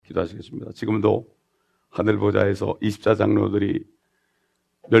기도하시겠습니다. 지금도 하늘 보좌에서 24장로들이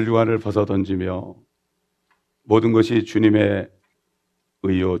멸류관을 벗어 던지며 모든 것이 주님의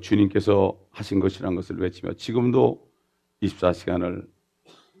의요, 주님께서 하신 것이라는 것을 외치며 지금도 24시간을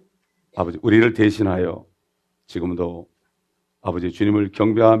아버지 우리를 대신하여 지금도 아버지 주님을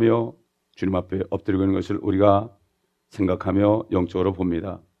경배하며 주님 앞에 엎드리고 있는 것을 우리가 생각하며 영적으로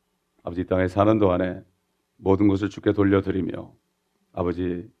봅니다. 아버지 이 땅에 사는 동안에 모든 것을 주께 돌려드리며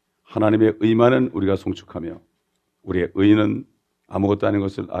아버지 하나님의 의만은 우리가 송축하며 우리의 의는 아무것도 아닌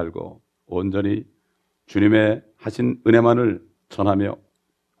것을 알고 온전히 주님의 하신 은혜만을 전하며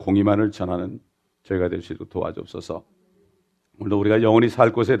공의만을 전하는 저희가 될 수 있도록 도와주옵소서. 오늘도 우리가 영원히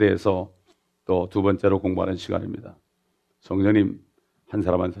살 곳에 대해서 또 두 번째로 공부하는 시간입니다. 성령님 한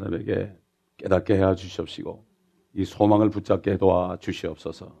사람 한 사람에게 깨닫게 해 주시옵시고 이 소망을 붙잡게 도와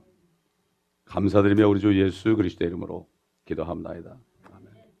주시옵소서. 감사드리며 우리 주 예수 그리스도의 이름으로 기도합나이다.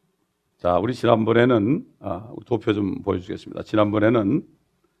 아멘. 자, 우리 지난번에는 도표 좀 보여주겠습니다. 지난번에는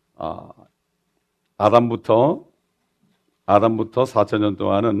아담부터 4,000년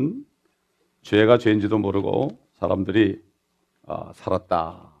동안은 죄가 죄인지도 모르고 사람들이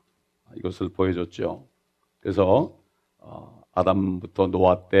살았다. 이것을 보여줬죠. 그래서 아담부터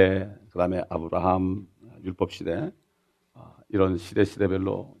노아 때, 그 다음에 아브라함, 율법시대, 이런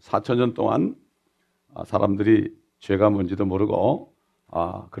시대별로 4,000년 동안 사람들이 죄가 뭔지도 모르고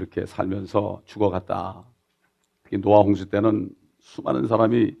그렇게 살면서 죽어갔다. 특히 노아 홍수 때는 수많은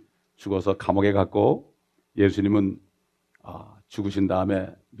사람이 죽어서 감옥에 갔고 예수님은 죽으신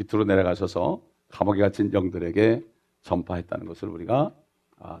다음에 밑으로 내려가셔서 감옥에 갇힌 영들에게 전파했다는 것을 우리가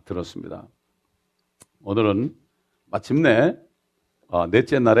들었습니다. 오늘은 마침내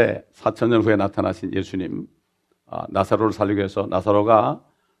넷째 날에 4,000년 후에 나타나신 예수님, 나사로를 살리기 위해서 나사로가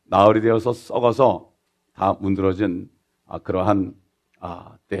나흘이 되어서 썩어서 다 문드러진 그러한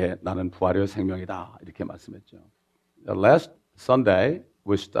때에 나는 부활의 생명이다 이렇게 말씀했죠. Last Sunday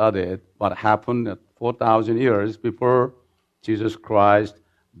we studied what happened 4,000 years before Jesus Christ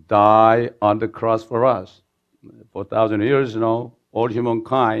died on the cross for us. 4,000 years, all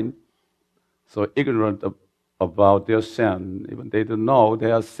humankind so ignorant about their sin, even they don't know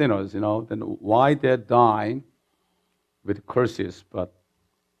they are sinners, then why they're dying with curses. But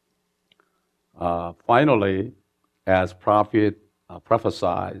finally, as prophet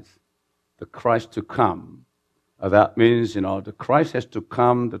prophesied, the Christ to come. That means, the Christ has to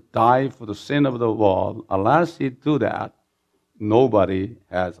come to die for the sin of the world. Unless he do that, nobody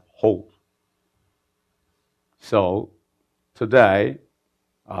has hope. So today,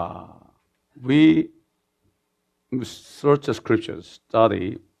 we search the scriptures,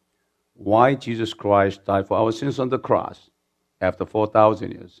 study why Jesus Christ died for our sins on the cross after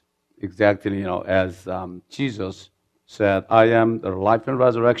 4,000 years. Exactly, as Jesus said, I am the life and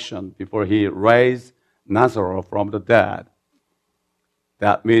resurrection before he raised Lazarus from the dead.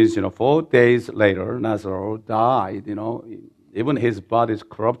 That means, 4 days later, Lazarus died, even his body is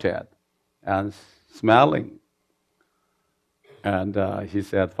corrupted and smelling. And he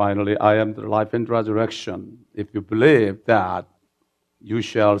said, finally, I am the life and resurrection. If you believe that, you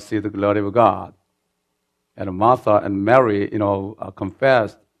shall see the glory of God. And Martha and Mary,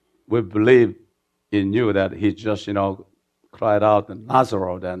 confessed, we believe in you, that he just, cried out, and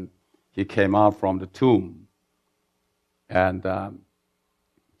Lazarus, and he came out from the tomb. And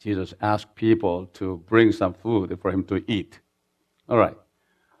Jesus asked people to bring some food for him to eat. All right.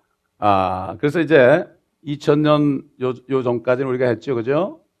 그래서 이제 2000년 요 전까지는 우리가 했죠,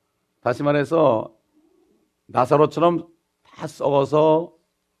 그죠? 다시 말해서 나사로처럼 다 썩어서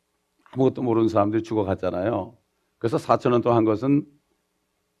아무것도 모르는 사람들이 죽어갔잖아요. 그래서 4,000년 동안 한 것은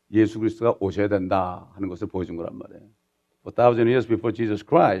예수 그리스도가 오셔야 된다 하는 것을 보여준 거란 말이에요. 4,000 years before Jesus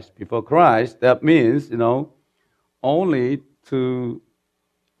Christ. Before Christ, that means, only to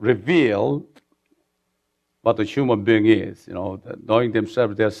reveal what the human being is, knowing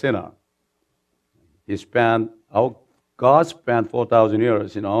themselves they're sinner. God spent 4,000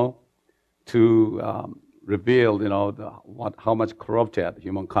 years, to reveal, how much corrupted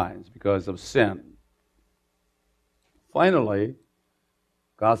humankind because of sin. Finally,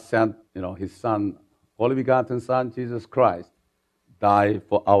 God sent, his Son, only begotten Son, Jesus Christ, died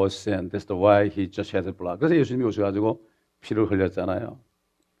for our sin. That's the way he just shed his blood. 그래서 예수님이 오셔가지고 피를 흘렸잖아요.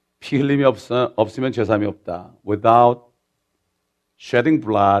 피 흘림이 없으면 죄사함이 없다. Without shedding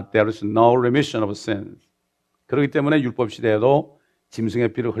blood, there is no remission of sins. 그렇기 때문에 율법 시대에도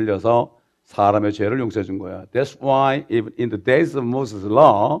짐승의 피를 흘려서 사람의 죄를 용서해 준 거야. That's why even in the days of Moses'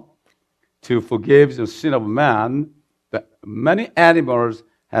 law, to forgive the sin of man, many animals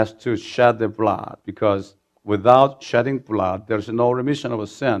has to shed their blood because without shedding blood, there is no remission of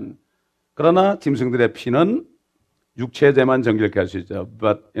sin. 그러나 짐승들의 피는 육체제만 정결케 할 수 있죠.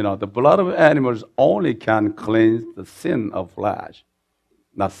 But the blood of animals only can cleanse the sin of flesh,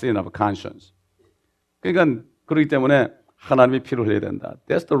 not sin of conscience. 그러니까 그렇기 때문에 하나님의 피를 흘려야 된다.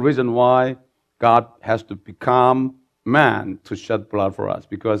 That's the reason why God has to become man to shed blood for us,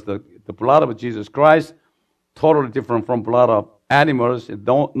 because the blood of Jesus Christ totally different from blood of animals.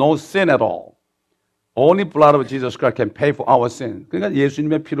 No sin at all. Only blood of Jesus Christ can pay for our sin. 그러니까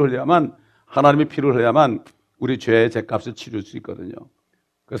예수님의 피를 흘려야만, 하나님의 피를 흘려야만 우리 죄의 죄값을 치를 수 있거든요.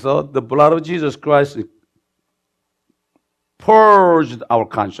 그래서 the blood of Jesus Christ purged our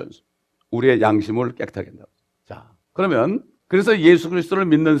conscience. 우리의 양심을 깨끗하게 한다. 자, 그러면 그래서 예수 그리스도를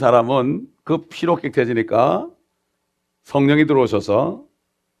믿는 사람은 그 피로 깨끗해지니까 성령이 들어오셔서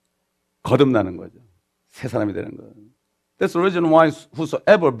거듭나는 거죠. 새 사람이 되는 거예요. That's the reason why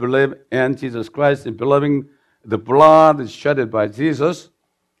whosoever believe in Jesus Christ, in believing the blood is shedded by Jesus,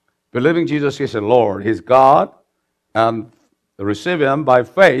 believing Jesus is the Lord, He's God, and receive Him by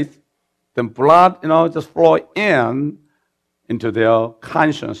faith, then blood, just flow into their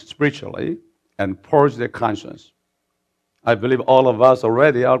conscience spiritually and purge their conscience. I believe all of us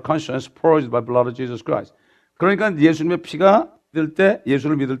already, our conscience purged by blood of Jesus Christ. 그러니까 예수님의 피가 믿을 때,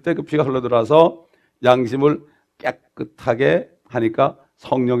 예수를 믿을 때 그 피가 흘러들어서 양심을 깨끗하게 하니까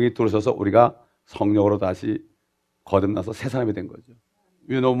성령이 들어서서 우리가 성령으로 다시 거듭나서 새 사람이 된 거죠.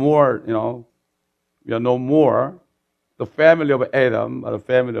 We are no more the family of Adam, but the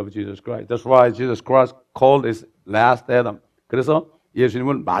family of Jesus Christ. That's why Jesus Christ called his last Adam. 그래서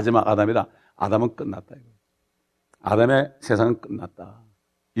예수님은 마지막 아담이다. 아담은 끝났다. 아담의 세상은 끝났다.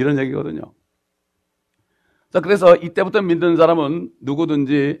 이런 얘기거든요. 자, 그래서 이때부터 믿는 사람은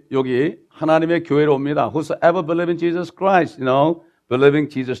누구든지 여기 하나님의 교회로 옵니다. Whosoever believe in Jesus Christ, believing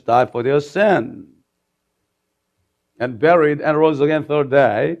Jesus died for their sin and buried and rose again third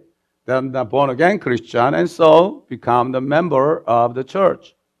day, then the born again Christian, and so become the member of the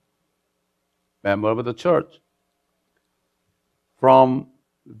church. Member of the church. From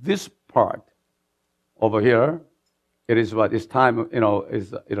this part over here, it is what is time,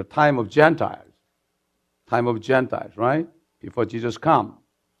 is a time of Gentiles. Time of Gentiles, right? Before Jesus come.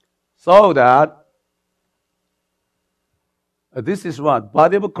 So that this is what?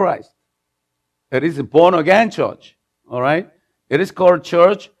 Body of Christ. It is a born again church. All right? It is called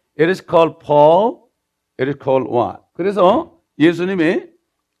church. It is called Paul. It is called what? 그래서 예수님이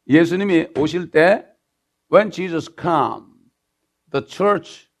오실 때, when Jesus come, the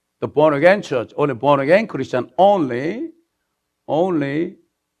church, the born again church, only born again Christian, only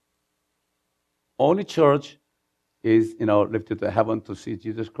church is, lifted to heaven to see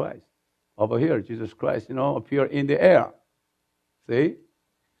Jesus Christ. Over here, Jesus Christ, appear in the air. See?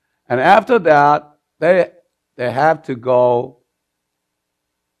 And after that, they have to go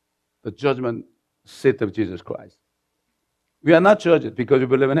the judgment seat of Jesus Christ. We are not judged because we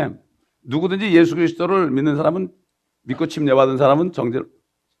believe in Him. 누구든지 예수 그리스도를 믿는 사람은, 믿고 침례받은 사람은 정죄를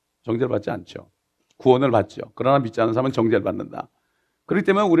받지 않죠. 구원을 받죠. 그러나 믿지 않는 사람은 정죄를 받는다. 그렇기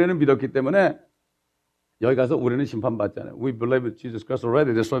때문에 우리는 믿었기 때문에 여기 가서 우리는 심판받잖아요. We believe in Jesus Christ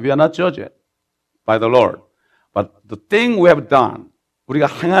already. That's why we are not judged by the Lord. But the thing we have done, 우리가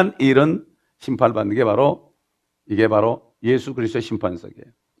행한 일은 심판받는 게 이게 바로 예수 그리스도의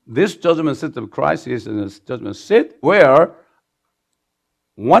심판석이에요. This judgment seat of Christ is a judgment seat where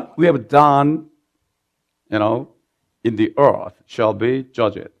what we have done, in the earth shall be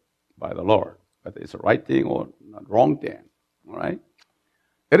judged by the Lord. Whether it's the right thing or not wrong thing. All right?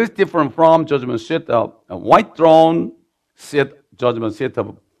 It is different from judgment seat of a white throne seat, judgment seat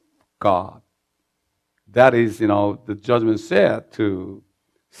of God. That is, the judgment seat to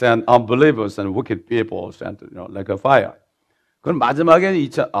send unbelievers and wicked people sent, like a fire. 그럼 마지막에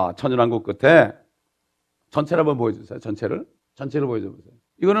천연왕국 끝에 전체를 한번 보여주세요. 전체를 보여줘보세요.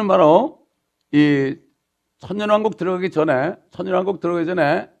 이거는 바로 이 천연왕국 들어가기 전에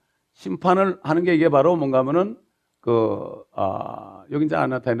심판을 하는 게 이게 바로 뭔가 하면은 여기 이제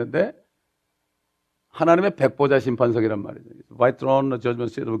안 나타있는데 하나님의 백보자 심판석이란 말이죠. White throne, the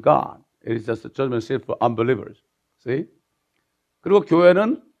judgment seat of God. It is just a judgment seat for unbelievers. See? 그리고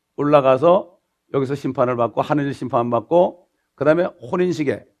교회는 올라가서 여기서 심판을 받고 하늘의 심판 받고 그 다음에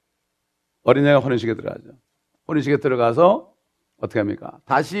혼인식에 어린애가 혼인식에 들어가죠. 혼인식에 들어가서 어떻게 합니까?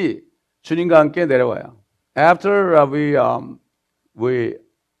 다시 주님과 함께 내려와요. After we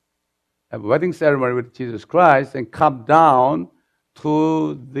have a wedding ceremony with Jesus Christ and come down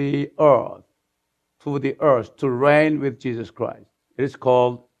to the earth to reign with Jesus Christ. It is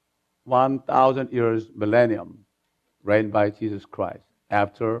called 1,000 years millennium, reigned by Jesus Christ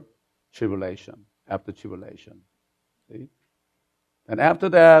after tribulation, after tribulation. See? And after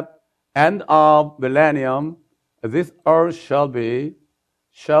that, end of millennium, this earth shall be,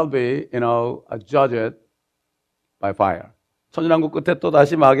 judged by fire. 천년왕국 끝에 또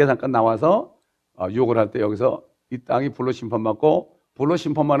다시 마귀가 잠깐 나와서 유혹을 할 때 여기서 이 땅이 불로 심판받고 불로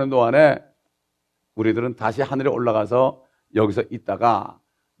심판받는 동안에 우리들은 다시 하늘에 올라가서 여기서 있다가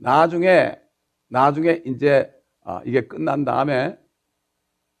나중에 이제 이게 끝난 다음에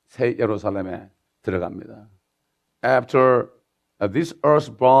새 예루살렘에 들어갑니다. After this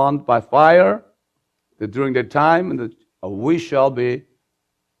earth burned by fire, during that time, we shall be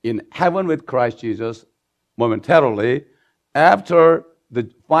in heaven with Christ Jesus momentarily. After the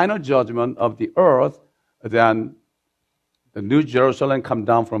final judgment of the earth, then the New Jerusalem come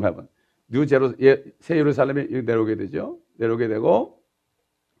down from heaven. 새 예루살렘이 내려오게 되죠. 내려오게 되고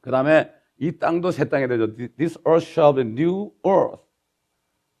그 다음에 이 땅도 새 땅이 되죠. This earth shall be new earth.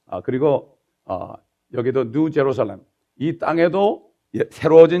 그리고 여기도 New Jerusalem. 이 땅에도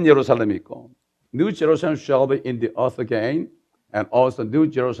새로워진 예루살렘이 있고 New Jerusalem shall be in the earth again and also New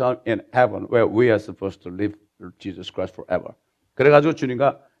Jerusalem in heaven where we are supposed to live with Jesus Christ forever. 그래가지고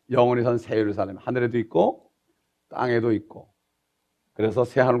주님과 영원히 산 새 예루살렘 하늘에도 있고 땅에도 있고 그래서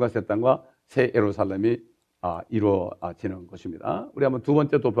새 하늘과 새 땅과 새 예루살렘이 이루어지는 것입니다. 우리 한번 두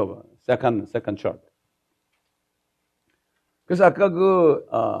번째 도표봐. Second chart. 그래서 아까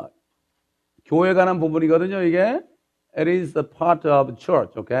교회에 관한 부분이거든요. 이게 it is a part of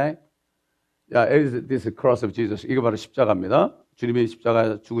church, okay? Yeah, it is this cross of Jesus. 이거 바로 십자가입니다. 주님이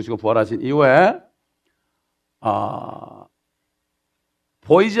십자가에 죽으시고 부활하신 이후에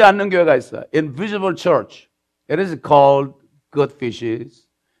보이지 않는 교회가 있어요. Invisible church. It is called good fishes.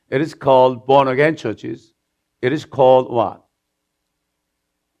 It is called born again churches. It is called what?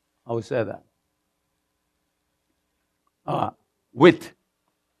 How we say that? Wheat.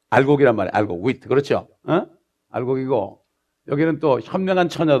 알곡이란 말이에요. 알곡. wheat. 그렇죠? 알곡이고 여기는 또 현명한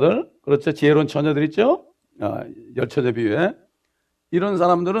처녀들. 그렇죠? 지혜로운 처녀들 있죠? 열처제 비유에. 이런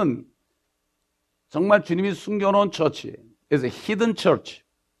사람들은 정말 주님이 숨겨놓은 처치. It's a hidden church.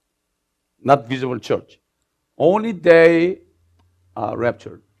 Not visible church. Only they are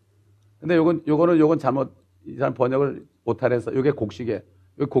raptured. 근데 요건 잘못, 이 사람 번역을 오타해서, 요게 곡식에,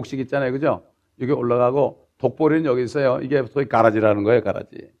 여기 곡식 있잖아요. 그죠? 여기 올라가고, 독보리는 여기 있어요. 이게 소위 가라지라는 거예요,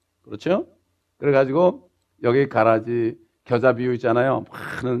 가라지. 그렇죠? 그래가지고, 여기 가라지, 겨자 비유 있잖아요.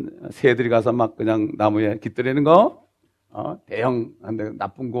 많은 새들이 가서 막 그냥 나무에 깃들이는 거, 대형,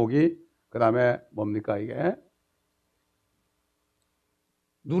 나쁜 고기, 그 다음에 뭡니까, 이게?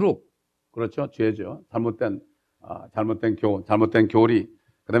 누룩. 그렇죠? 죄죠. 잘못된 교훈, 잘못된 교리,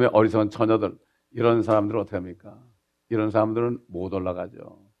 그 다음에 어리석은 처녀들, 이런 사람들은 어떻게 합니까? 이런 사람들은 못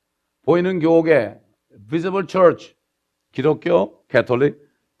올라가죠. 보이는 교회, visible church, 기독교, 캐톨릭,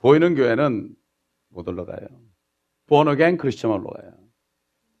 보이는 교회는 못 올라가요. born again Christian만 올라가요.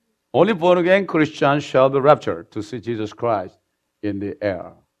 Only born again Christians shall be raptured to see Jesus Christ in the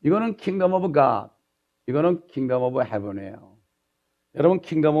air. 이거는 kingdom of God. 이거는 kingdom of heaven이에요. 여러분,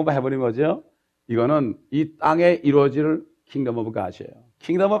 kingdom of heaven이 뭐죠? 이거는 이 땅에 이루어질 kingdom of God이에요.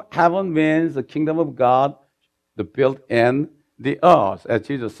 Kingdom of heaven means the kingdom of God built in the earth. As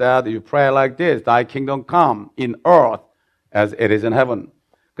Jesus said, you pray like this, thy kingdom come in earth as it is in heaven.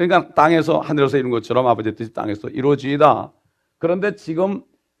 그러니까 땅에서 하늘에서 이룬 것처럼 아버지의 뜻이 땅에서 이루어지이다. 그런데 지금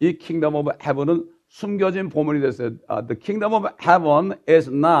이 kingdom of heaven은 숨겨진 보물이 됐어요. The kingdom of heaven is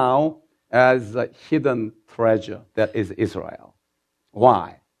now as a hidden treasure that is Israel.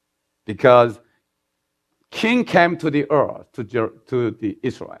 Why? Because king came to the earth, to the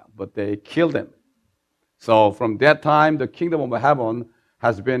Israel, but they killed him. So from that time, the kingdom of heaven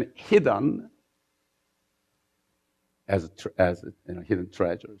has been hidden as hidden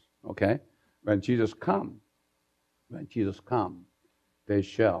treasures. Okay? When Jesus come, they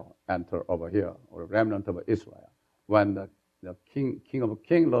shall enter over here, or remnant of Israel. When the King of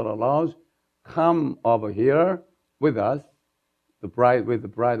Kings, Lord of Lords, come over here with us, the bride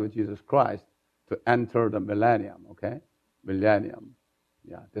with Jesus Christ, to enter the millennium, okay? Millennium.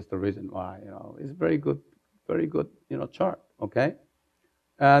 Yeah, that's the reason why, it's very good, chart, okay?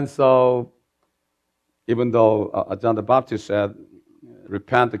 And so, even though John the Baptist said,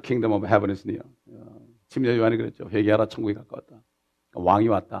 repent, the kingdom of heaven is near. 침례 요한이 그랬죠. 회개하라, 천국이 가까웠다. 왕이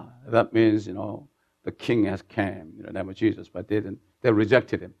왔다. That means, the king has came in the name of Jesus, but they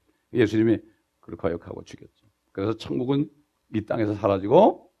rejected him. 예수님이 그를 거역하고 죽였죠. 그래서 천국은 이 땅에서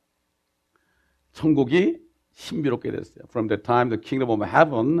사라지고 천국이 신비롭게 됐어요. From the time the kingdom of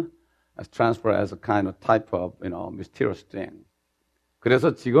heaven has transferred as a kind of type of, mysterious thing.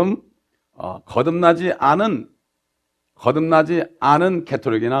 그래서 지금 거듭나지 않은 거듭나지 않은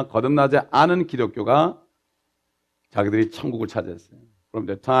캐톨릭이나 거듭나지 않은 기독교가 자기들이 천국을 차지했어요. From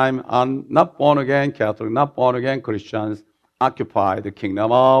the time not born again Catholic, not born again Christians occupy the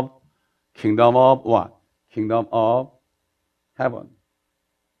kingdom of what? Kingdom of heaven.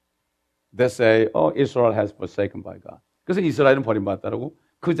 They say, oh, Israel has forsaken by God. 그래서 이스라엘은 버림받았다고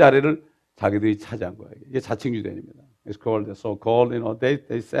그 자리를 자기들이 차지한 거예요. 이게 자칭 유대인입니다. It's called the so-called,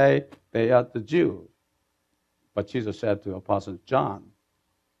 they say they are the Jews. But Jesus said to Apostle John,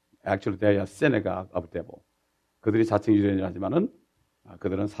 actually they are synagogue of devil. 그들이 자칭 유대인이라지만은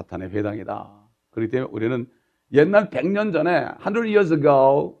그들은 사탄의 회당이다. 그렇기 때문에 우리는 옛날 100년 전에 100 years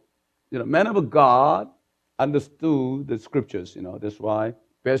ago, men of God understood the scriptures. That's why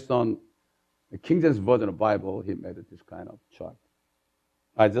based on the King James version of the Bible, he made this kind of chart.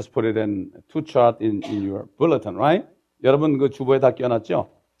 I just put it in two chart in your bulletin, right? 여러분 그 주보에 다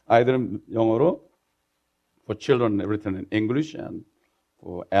끼워놨죠? 아이들은 영어로 for children written in English and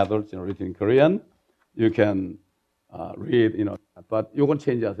for adults written in Korean. You can read, but 요건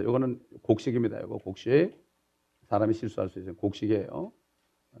체인지하세요. 요거는 곡식입니다. 이거 곡식. 사람이 실수할 수 있어요. 곡식이에요.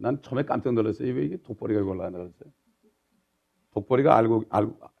 난 처음에 깜짝 놀랐어요. 왜 이게 독보리가 이걸로 하나 그랬어요. 독보리가 알고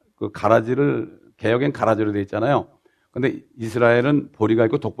그 가라지를 개혁엔 가라지로 돼 있잖아요. 근데 이스라엘은 보리가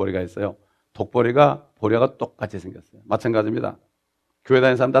있고 독보리가 있어요. 독보리가 보리가 똑같이 생겼어요. 마찬가지입니다. 교회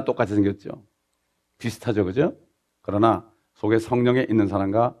다니는 사람 다 똑같이 생겼죠. 비슷하죠, 그죠? 그러나 속에 성령에 있는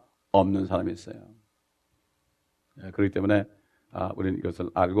사람과 없는 사람이 있어요. 그렇기 때문에 우리는 이것을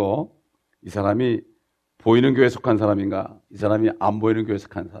알고 이 사람이 보이는 교회에 속한 사람인가, 이 사람이 안 보이는 교회에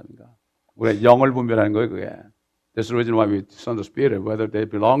속한 사람인가. 우리가 영을 분별하는 거예요, 그게. That's the reason why we discern the spirit, whether they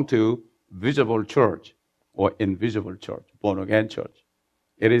belong to visible church or invisible church, born again church.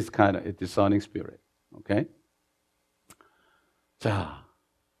 It is kind of a discerning spirit. Okay? 자,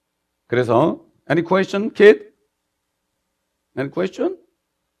 그래서 any question, kid? Any question?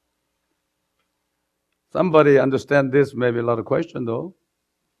 Somebody understand this, maybe a lot of question though.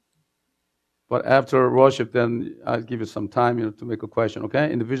 But after worship, then I'll give you some time, to make a question,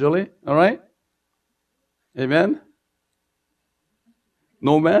 okay? Individually, all right? Amen?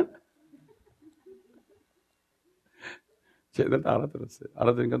 No man? 쟤들 다 알아들었어요.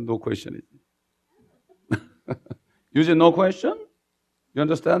 알아들으니까 no question이지. Usually no question? You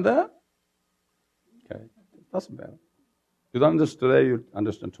understand that? Okay, doesn't matter. You don't understand today, you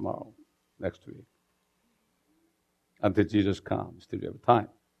understand tomorrow, next week. Until Jesus comes, still you have time.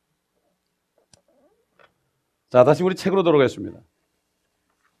 자, 다시 우리 책으로 돌아가겠습니다.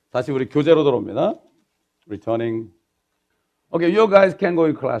 다시 우리 교재로 돌아옵니다. Returning. Okay, you guys can go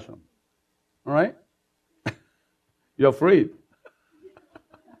in classroom. All right? You're free.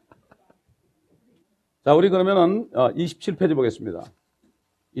 자, 우리 그러면은 27페이지 보겠습니다.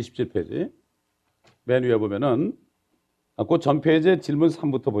 27페이지. 맨 위에 보면은 그 전 페이지에 질문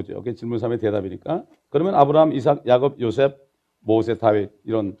 3부터 보죠. 오케이? 질문 3의 대답이니까. 그러면 아브라함, 이삭, 야곱, 요셉, 모세, 다윗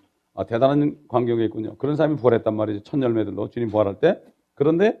이런 대단한 광경이 있군요. 그런 사람이 부활했단 말이죠. 첫 열매들로 주님 부활할 때.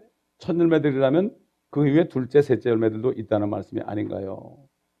 그런데 첫 열매들이라면 그 이후에 둘째, 셋째 열매들도 있다는 말씀이 아닌가요?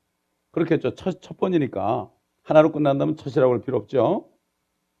 그렇겠죠. 첫 번이니까 하나로 끝난다면 첫이라고 할 필요 없죠.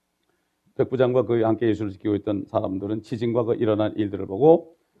 백부장과 그 함께 예수를 지키고 있던 사람들은 지진과 그 일어난 일들을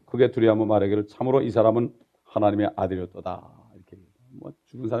보고 그게 두려움을 말하기를 참으로 이 사람은 하나님의 아들이었도다. 이렇게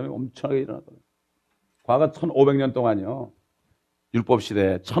죽은 사람이 엄청나게 일어났거든요. 과거 1500년 동안요. 율법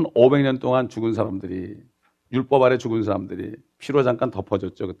시대에 1500년 동안 죽은 사람들이 율법 아래 죽은 사람들이 피로 잠깐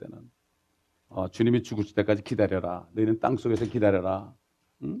덮어졌죠. 그때는. 주님이 죽으실 때까지 기다려라. 너희는 땅속에서 기다려라.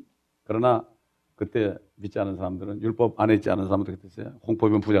 응? 그러나 그때 믿지 않은 사람들은 율법 안에 있지 않은 사람들 그랬어요.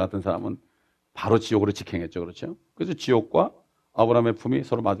 홍포비문 부자 같은 사람은 바로 지옥으로 직행했죠. 그렇죠? 그래서 지옥과 아브라함의 품이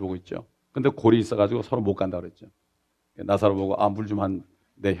서로 마주보고 있죠. 근데 골이 있어가지고 서로 못 간다고 그랬죠. 나사로 보고 물 좀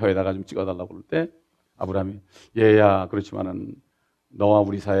내 혀에다가 좀 찍어달라고 그럴 때 아브라함이 얘야 그렇지만은 너와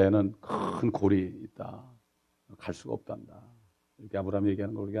우리 사이에는 큰 골이 있다. 갈 수가 없단다. 이렇게 아브라함이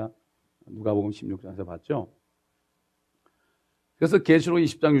얘기하는 거 우리가 누가복음 16장에서 봤죠. 그래서 계시록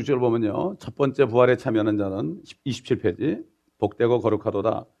 20장 6절 보면요. 첫 번째 부활에 참여하는 자는 27페이지 복되고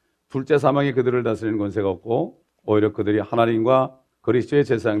거룩하도다. 둘째 사망이 그들을 다스리는 권세가 없고 오히려 그들이 하나님과 그리스도의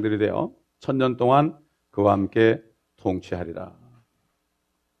제사장들이 되어 천년 동안 그와 함께 통치하리라.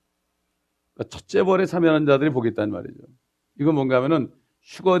 그러니까 첫째 부활에 참여하는 자들이 복이 있다는 말이죠. 이건 뭔가 하면은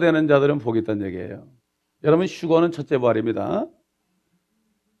휴거되는 자들은 복이 있다는 얘기예요. 여러분 휴거는 첫째 부활입니다.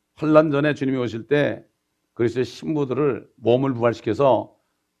 환난 전에 주님이 오실 때 그리스도의 신부들을 몸을 부활시켜서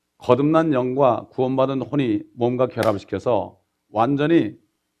거듭난 영과 구원받은 혼이 몸과 결합을 시켜서 완전히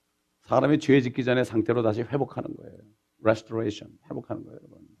사람이 죄 짓기 전에 상태로 다시 회복하는 거예요. restoration, 회복하는 거예요.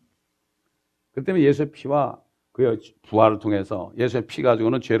 여러분. 그 때문에 예수의 피와 그의 부활을 통해서 예수의 피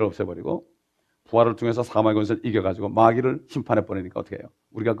가지고는 죄를 없애버리고 부활을 통해서 사망의 권세를 이겨가지고 마귀를 심판해버리니까 어떻게 해요?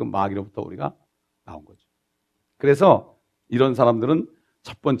 우리가 그 마귀로부터 우리가 나온 거죠. 그래서 이런 사람들은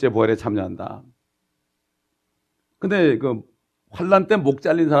첫 번째 부활에 참여한다. 근데 그 환란 때 목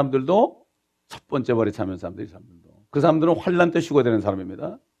잘린 사람들도 첫 번째 부활에 참여한 사람들이 그 사람들은 환란 때 휴거되는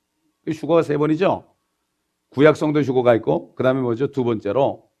사람입니다. 휴거가 세 번이죠. 구약성도 휴거가 있고 그 다음에 뭐죠? 두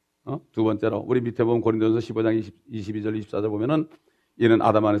번째로 우리 밑에 보면 고린도전서 15장 22절 24절 보면은 이는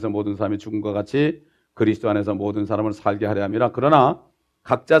아담 안에서 모든 사람이 죽음과 같이 그리스도 안에서 모든 사람을 살게 하려 함이라. 그러나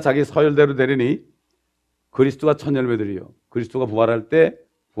각자 자기 서열대로 되리니 그리스도가 첫 열매들이요. 그리스도가 부활할 때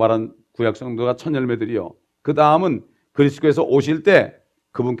부활한 구약성도가 첫 열매들이요. 그 다음은 그리스도께서 오실 때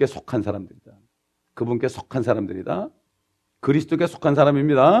그분께 속한 사람들이다. 그분께 속한 사람들이다. 그리스도께 속한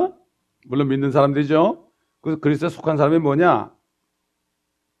사람입니다. 물론 믿는 사람들이죠. 그 그리스도에 속한 사람이 뭐냐?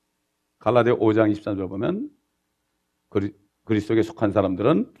 갈라디아 5장 23절 보면 그리스도에 속한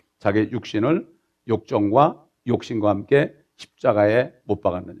사람들은 자기 육신을 욕정과 욕심과 함께 십자가에 못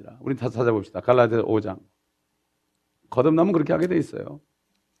박았느니라. 우리 다 찾아봅시다. 갈라디아 5장. 거듭나면 그렇게 하게 돼 있어요.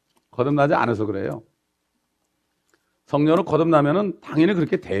 거듭나지 않아서 그래요. 성령으로 거듭나면은 당연히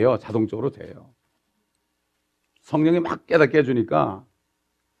그렇게 돼요. 자동적으로 돼요. 성령이 막 깨닫게 해주니까.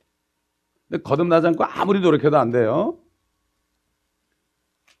 근데 거듭나지 않고 아무리 노력해도 안 돼요.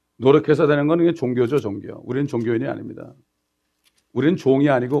 노력해서 되는 건 이게 종교죠, 종교. 우리는 종교인이 아닙니다. 우리는 종이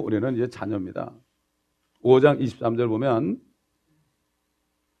아니고 우리는 이제 자녀입니다. 5장 23절 보면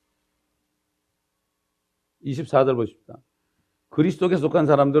 24절 보십시다. 그리스도께 속한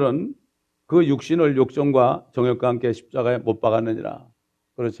사람들은 그 육신을 욕정과 정욕과 함께 십자가에 못 박았느니라.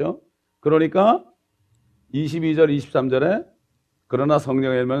 그렇죠? 그러니까 22절 23절에 그러나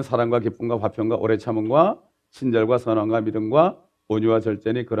성령의 열매는 사랑과 기쁨과 화평과 오래 참음과 친절과 선함과 믿음과 온유와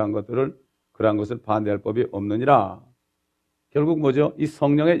절제니 그러한 것을 반대할 법이 없느니라. 결국 뭐죠? 이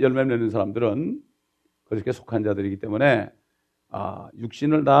성령의 열매를 내는 사람들은 그렇게 속한 자들이기 때문에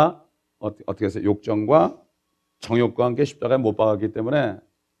육신을 다 어떻게 해서 욕정과 정욕과 함께 십자가에 못 박았기 때문에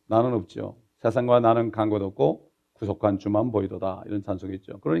나는 없죠. 세상과 나는 간 것 없고 구속한 주만 보이도다. 이런 찬송이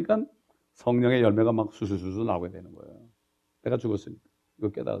있죠. 그러니까 성령의 열매가 막 수수수수 나오게 되는 거예요. 내가 죽었으니까. 이거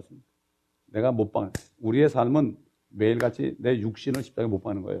깨달았으니까. 내가 못 박는. 우리의 삶은 매일같이 내 육신을 십자가에 못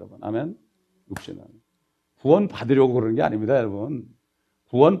박는 거예요, 여러분. 아멘? 육신을. 구원 받으려고 그러는 게 아닙니다, 여러분.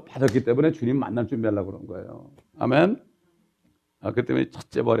 구원 받았기 때문에 주님 만날 준비하려고 그런 거예요. 아멘? 그 때문에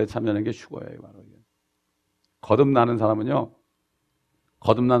첫째 벌에 참여하는 게 휴거예요, 바로 이게. 거듭나는 사람은요,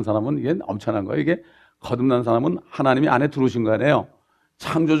 거듭난 사람은 이게 엄청난 거예요. 이게 거듭난 사람은 하나님이 안에 들어오신 거 아니에요.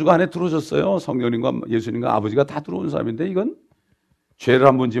 창조주가 안에 들어오셨어요. 성령님과 예수님과 아버지가 다 들어온 사람인데 이건 죄를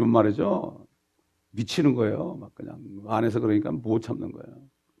한 번 지면 말이죠. 미치는 거예요. 막 그냥 안에서 그러니까 못 참는 거예요.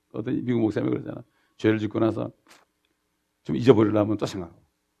 어떤 미국 목사님이 그러잖아. 죄를 짓고 나서 좀 잊어버리려면 또 생각하고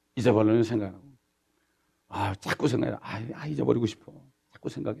잊어버리려면 생각하고 자꾸 생각해. 잊어버리고 싶어. 자꾸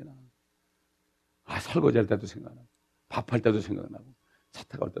생각이 나. 설거지할 때도 생각나고 밥할 때도 생각나고 차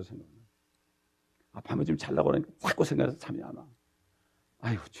타고 갈 때도 생각나고 밤에 좀 자려고 그러니까 자꾸 생각해서 잠이 안 와.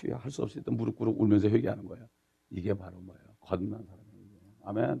 아이고 주야 할 수 없이 또 무릎 꿇고 울면서 회개하는 거예요. 이게 바로 뭐예요? 거듭난 사람이에요.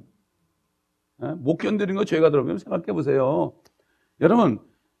 아멘. 못 견디는 거 죄가 들어오면 생각해 보세요. 여러분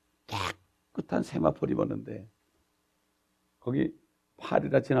깨끗한 세마포 입었는데 거기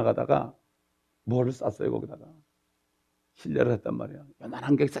파리라 지나가다가 뭐를 쌌어요 거기다가 실례를 했단 말이야.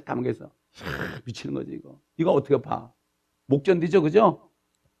 요만한 게 새까만 게 있어. 미치는 거지 이거. 이거 어떻게 봐? 못 견디죠, 그죠?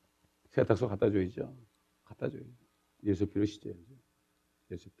 세탁소 갖다 줘야죠. 갖다 줘야죠. 예수 피로 씻어야죠.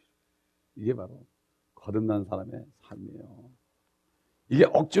 예수 피로. 이게 바로 거듭난 사람의 삶이에요. 이게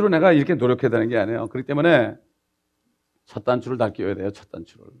억지로 내가 이렇게 노력해야 되는 게 아니에요. 그렇기 때문에 첫 단추를 다 끼워야 돼요. 첫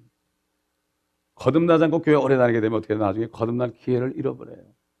단추를. 거듭나지 않고 교회 오래 다니게 되면 어떻게 나중에 거듭날 기회를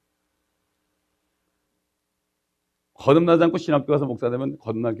잃어버려요. 거듭나지 않고 신학교 가서 목사 되면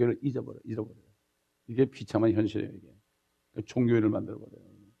거듭날 기회를 잃어버려요. 이게 비참한 현실이에요. 이게. 종교인을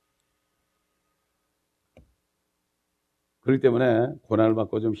만들어버려요. 그렇기 때문에 고난을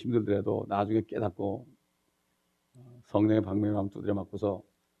받고 좀 힘들더라도 나중에 깨닫고 성령의 방명을 한번 두드려 맞고서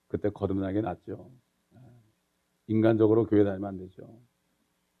그때 거듭나는 게 낫죠. 인간적으로 교회 다니면 안 되죠.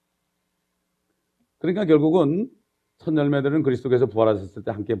 그러니까 결국은 첫 열매들은 그리스도께서 부활하셨을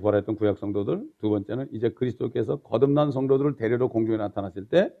때 함께 부활했던 구약 성도들, 두 번째는 이제 그리스도께서 거듭난 성도들을 데리러 공중에 나타났을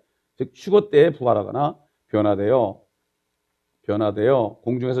때, 즉 휴거 때에 부활하거나 변화되어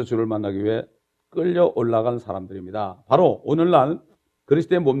공중에서 주를 만나기 위해 끌려 올라간 사람들입니다. 바로 오늘날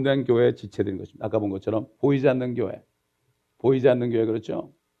그리스도의 몸된 교회의 지체들인 것입니다. 아까 본 것처럼 보이지 않는 교회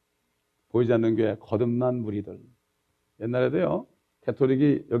그렇죠? 보이지 않는 교회 거듭난 무리들. 옛날에도요,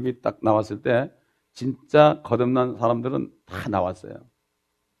 캐톨릭이 여기 딱 나왔을 때 진짜 거듭난 사람들은 다 나왔어요.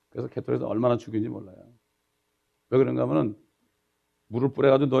 그래서 캐톨릭에서 얼마나 죽인지 몰라요. 왜 그런가 하면은 물을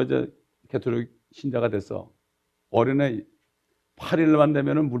뿌려가지고 너 이제 캐톨릭 신자가 됐어. 어린애 8일만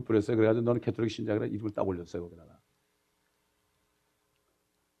되면은 물 뿌렸어요. 그래가지고 너는 캐톨릭 신자라 이름을 딱 올렸어요. 거기다가.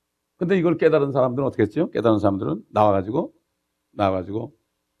 근데 이걸 깨달은 사람들은 어떻게 했죠? 깨달은 사람들은 나와가지고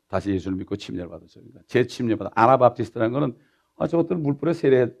다시 예수를 믿고 침례를 받았어요. 그러니까 재침례받아. 아나바프티스트라는 거는 저것들 물 뿌려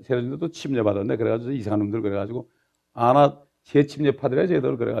세례준데도 침례받았네. 그래가지고 이상한 놈들 그래가지고 재침례파들의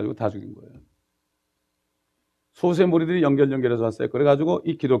제도를 그래가지고 다 죽인 거예요. 소수의 무리들이 연결해서 왔어요. 그래가지고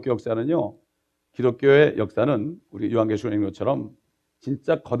이 기독교 역사는요, 기독교의 역사는 우리 요한계시록에 있는 것처럼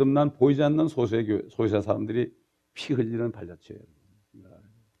진짜 거듭난 보이지 않는 소수의 사람들이 피 흘리는 발자취예요.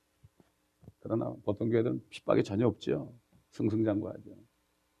 그러나 보통 교회들은 핍박이 전혀 없죠. 승승장구하죠.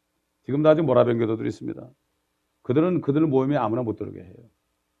 지금도 아직 모라변 교도들이 있습니다. 그들은 모임에 아무나 못 들어오게 해요.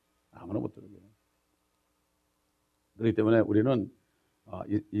 아무나 못 들어오게 해요. 그렇기 때문에 우리는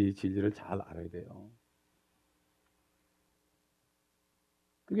이 진리를 잘 알아야 돼요.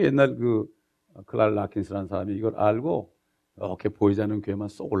 그게 옛날 클랄 라킨스라는 사람이 이걸 알고 이렇게 보이지 않는 교회만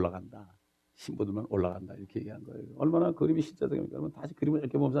쏙 올라간다. 신부들만 올라간다. 이렇게 얘기한 거예요. 얼마나 그림이 실제적입니까? 여러분 다시 그림을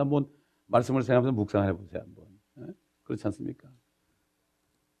이렇게 보면서 한번 말씀을 생각하면서 묵상해 보세요. 한번. 그렇지 않습니까?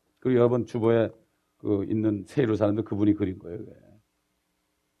 그리고 여러분 주보에 있는 세이로 사는데 그분이 그린 거예요.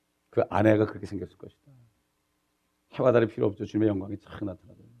 그 아내가 그렇게 생겼을 것이다. 해와 달이 필요 없죠. 주님의 영광이 착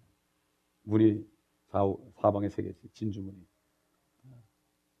나타나요. 문이 사방에 3개씩 진주문이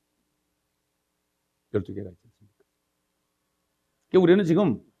 12개가 있지 않습니까? 그러니까 우리는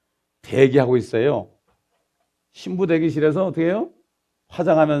지금 대기하고 있어요. 신부 대기실에서 어떻게 해요?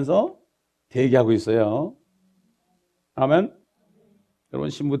 화장하면서 대기하고 있어요. 아멘? 여러분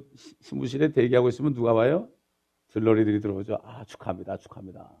신부실에 대기하고 있으면 누가 와요? 들러리들이 들어오죠. 축하합니다.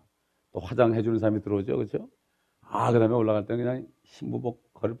 축하합니다. 또 화장해 주는 사람이 들어오죠. 그렇죠? 그 다음에 올라갈 때는 그냥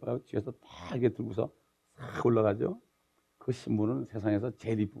신부복 걸을 뒤에서 다 이렇게 들고서 싹 올라가죠. 그 신부는 세상에서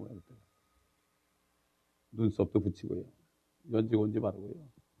제일 이쁜 거예요. 눈썹도 붙이고요. 연지곤지 바르고요.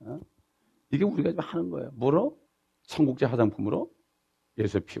 이게 우리가 지금 하는 거예요. 뭐로? 천국제 화장품으로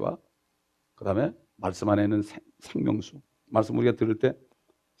예수의 피와 그 다음에 말씀 안에 있는 생명수. 말씀 우리가 들을 때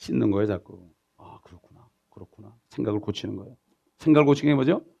씻는 거예요. 자꾸. 그렇구나. 생각을 고치는 거예요. 생각을 고치는 게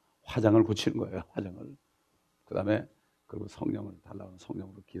뭐죠? 화장을 고치는 거예요. 화장을. 그 다음에 그리고 성령을 달라는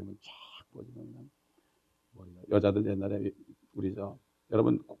성령으로 기름을 쫙 부어주면 여자들 옛날에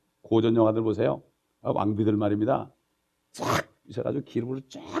여러분 고전 영화들 보세요. 왕비들 말입니다. 쫙 부셔가지고 기름으로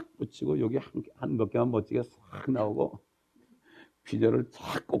쫙 붙이고 여기 한 몇 개만 멋지게 싹 나오고 비저를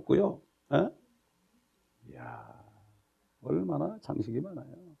쫙 꽂고요. 이야, 얼마나 장식이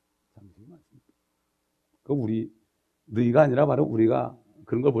많아요. 장식이 많습니다. 너희가 아니라 바로 우리가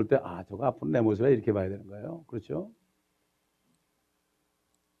그런 걸 볼 때 저거 앞으로 내 모습에 이렇게 봐야 되는 거예요. 그렇죠?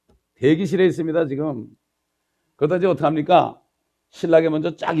 대기실에 있습니다, 지금. 그러다 이제 어떡합니까? 신랑이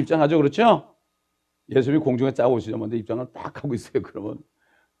먼저 쫙 입장하죠. 그렇죠? 예수님이 공중에 쫙 오시죠. 먼저 입장을 딱 하고 있어요. 그러면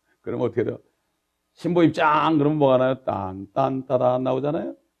어떻게 돼요? 신부 입장, 그러면 뭐가 나요? 딴따단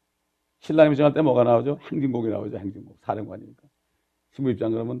나오잖아요? 신랑 입장할 때 뭐가 나오죠? 행진곡이 나오죠. 행진곡. 사령관이니까. 신부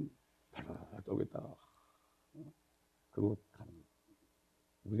입장 그러면 발발발 떨고 있다가 그리고 가는 거예요.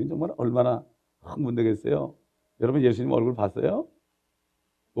 우리는 정말 얼마나 흥분되겠어요? 여러분 예수님 얼굴 봤어요?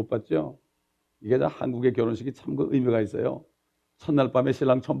 못 봤죠? 이게 다 한국의 결혼식이 참 그 의미가 있어요. 첫날 밤에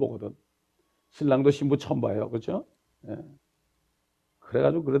신랑 처음 보거든. 신랑도 신부 처음 봐요. 그렇죠?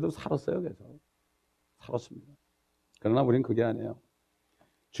 그래가지고 그래도 살았어요. 계속. 살았습니다. 그러나 우리는 그게 아니에요.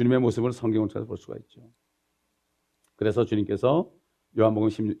 주님의 모습을 성경을 통해서 볼 수가 있죠. 그래서 주님께서 요한복음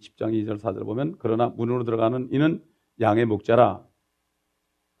 10장 2절 4절 보면 그러나 문으로 들어가는 이는 양의 목자라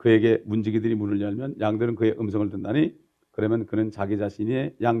그에게 문지기들이 문을 열면 양들은 그의 음성을 듣나니 그러면 그는 자기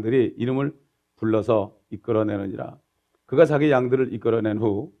자신의 양들이 이름을 불러서 이끌어내느니라. 그가 자기 양들을 이끌어낸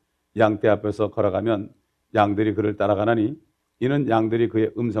후 양떼 앞에서 걸어가면 양들이 그를 따라가나니 이는 양들이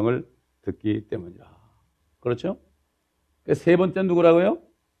그의 음성을 듣기 때문이라. 그렇죠? 세 번째는 누구라고요?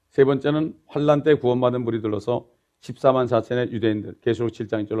 세 번째는 환란 때 구원받은 무리들로서 14만 4천의 유대인들. 계시록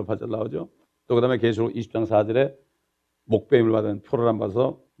 7장 1절로 8절 나오죠. 또 그 다음에 계시록 20장 4절에 목배임을 받은 표를 안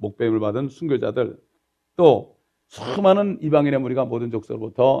받아서 목배임을 받은 순교자들. 또 수많은 이방인의 무리가 모든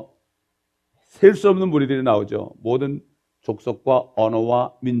족속으로부터 셀 수 없는 무리들이 나오죠. 모든 족속과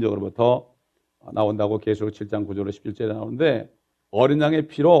언어와 민족으로부터 나온다고 계시록 7장 9절로 11절에 나오는데 어린 양의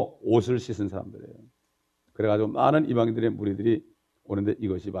피로 옷을 씻은 사람들이에요. 그래가지고 많은 이방인들의 무리들이 오는데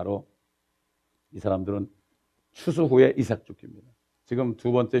이것이 바로 이 사람들은 추수 후에 이삭 죽기입니다. 지금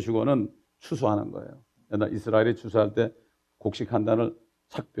두 번째 주거는 추수하는 거예요. 옛날 이스라엘이 추수할 때 곡식 한 단을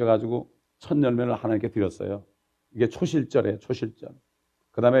착 빼가지고 첫 열매를 하나님께 드렸어요. 이게 초실절이에요, 초실절.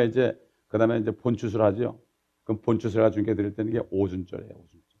 그 다음에 이제 본추수를 하죠. 그럼 본추수를 주님께 드릴 때는 이게 오순절이에요,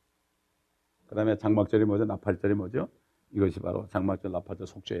 오순절. 그 다음에 장막절이 뭐죠? 나팔절이 뭐죠? 이것이 바로 장막절, 나팔절,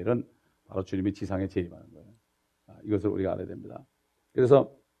 속죄일은 바로 주님이 지상에 재림하는 거예요. 이것을 우리가 알아야 됩니다.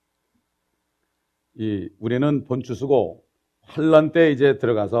 그래서 우리는 본추수고 환란 때 이제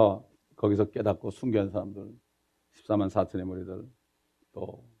들어가서 거기서 깨닫고 순교한 사람들, 14만 4천의 무리들,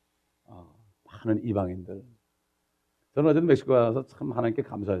 또 많은 이방인들. 저는 어제 멕시코 가서 참 하나님께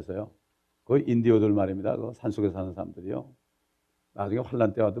감사했어요. 그 인디오들 말입니다. 그 산속에 사는 사람들이요. 나중에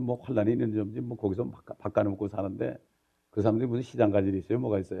환란 때 와도 뭐 환란이 있는지 없는지 뭐 거기서 바꿔 먹고 사는데 그 사람들이 무슨 시장 가질이 있어요?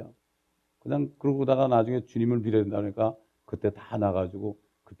 뭐가 있어요? 그냥 그러고다가 나중에 주님을 빌어야 된다니까 그때 다 나가지고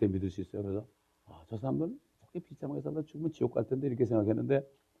그때 믿을 수 있어요. 그래서 저 사람들 저렇게 비참하게 살다 죽으면 지옥 갈 텐데 이렇게 생각했는데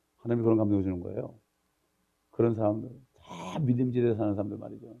하나님이 그런 감동을 주는 거예요. 그런 사람들 다 믿음지대에 사는 사람들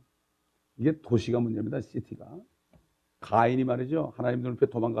말이죠. 이게 도시가 문제입니다. 시티가. 가인이 말이죠. 하나님 눈앞에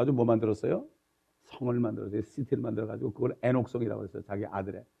도망가지고 뭐 만들었어요? 성을 만들었어요. 시티를 만들어가지고 그걸 에녹성이라고 했어요. 자기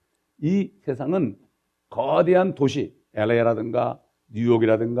아들의. 이 세상은 거대한 도시, LA라든가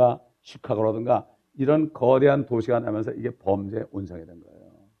뉴욕이라든가 시카고라든가 이런 거대한 도시가 나면서 이게 범죄의 온상이 된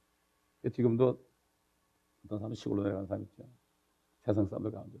거예요. 지금도 어떤 사람은 시골로 내려가는 사람 있죠. 세상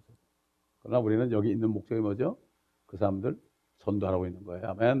사람들 가운데서. 그러나 우리는 여기 있는 목적이 뭐죠? 그 사람들 전도하라고 있는 거예요.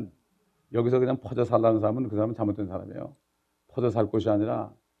 아멘. 여기서 그냥 퍼져 살라는 사람은 그 사람은 잘못된 사람이에요. 퍼져 살 곳이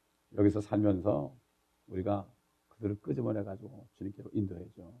아니라 여기서 살면서 우리가 그들을 끄집어내가지고 주님께로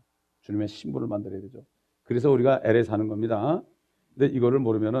인도해야죠. 주님의 신부를 만들어야 되죠. 그래서 우리가 LA 사는 겁니다. 근데 이거를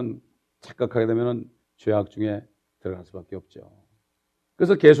모르면은 착각하게 되면은 죄악 중에 들어갈 수밖에 없죠.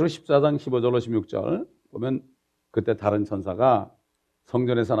 그래서 계시록 14장 15절로 16절 보면 그때 다른 천사가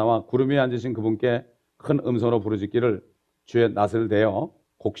성전에서 나와 구름 위에 앉으신 그분께 큰 음성으로 부르짖기를 주의 낫을 대어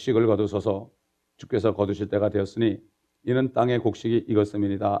곡식을 거두소서 주께서 거두실 때가 되었으니 이는 땅의 곡식이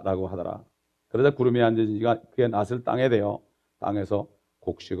익었음이니이다 라고 하더라. 그러자 구름 위에 앉으신 이가 그의 낫을 땅에 대어 땅에서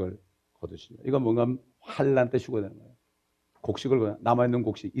곡식을 거두시니 이건 뭔가 환란 때 휴거되는 거예요. 곡식을 남아있는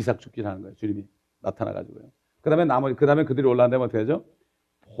곡식 이삭 죽기를 하는 거예요. 주님이 나타나가지고요. 그 다음에 그들이 올라간다면 어떻게 하죠?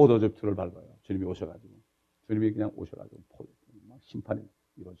 포도즙틀을 밟아요. 주님이 오셔가지고. 주님이 그냥 오셔가지고 심판이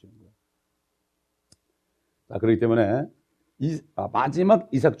이루어지는 거예요. 자, 그렇기 때문에 마지막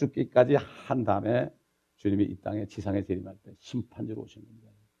이삭 죽기까지 한 다음에 주님이 이 땅에 지상에 재림할 때 심판주로 오신 겁니다.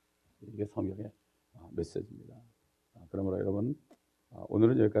 이게 성경의 메시지입니다. 그러므로 여러분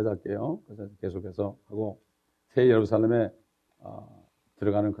오늘은 여기까지 할게요. 그래서 계속해서 하고 새 예루살렘에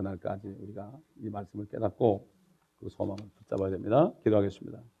들어가는 그날까지 우리가 이 말씀을 깨닫고 그 소망을 붙잡아야 됩니다.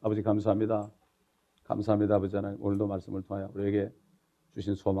 기도하겠습니다. 아버지 감사합니다. 감사합니다. 아버지 하나님 오늘도 말씀을 통하여 우리에게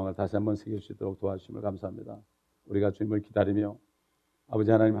주신 소망을 다시 한번 새길 수 있도록 도와주심을 감사합니다. 우리가 주님을 기다리며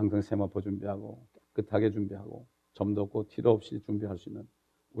아버지 하나님 항상 세마포 준비하고 깨끗하게 준비하고 점도 없고 티도 없이 준비할 수 있는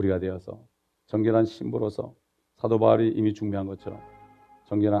우리가 되어서 정결한 신부로서 사도 바울이 이미 준비한 것처럼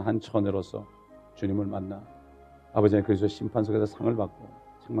정결한 한 처녀로서 주님을 만나 아버지의 그리스도 심판 속에서 상을 받고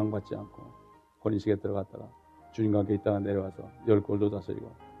책망받지 않고 혼인식에 들어갔다가 주님과 함께 있다가 내려와서 10골도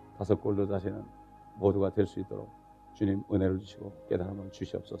다스리고 5골도 다스리는 모두가 될 수 있도록 주님 은혜를 주시고 깨달음을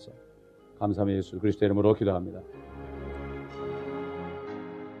주시옵소서. 감사합니다. 예수 그리스도 이름으로 기도합니다.